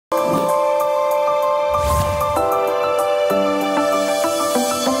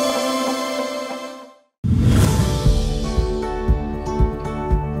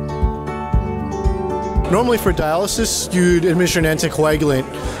Normally for dialysis, you'd administer an anticoagulant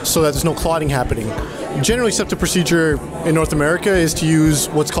so that there's no clotting happening. Generally accepted procedure in North America is to use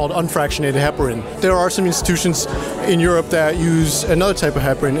what's called unfractionated heparin. There are some institutions in Europe that use another type of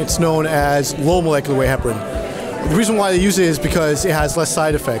heparin. It's known as low molecular weight heparin. The reason why they use it is because it has less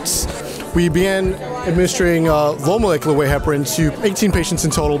side effects. We began administering low molecular weight heparin to 18 patients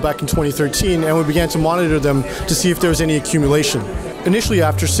in total back in 2013, and we began to monitor them to see if there was any accumulation. Initially,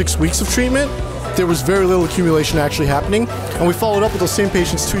 after 6 weeks of treatment, there was very little accumulation actually happening, and we followed up with those same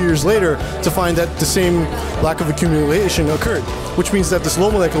patients 2 years later to find that the same lack of accumulation occurred, which means that this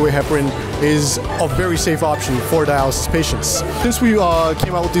low molecular weight heparin is a very safe option for dialysis patients. Since we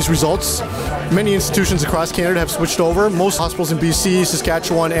came out with these results, many institutions across Canada have switched over. Most hospitals in BC,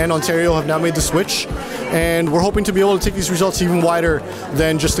 Saskatchewan, and Ontario have now made the switch, and we're hoping to be able to take these results even wider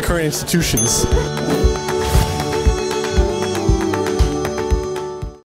than just the current institutions.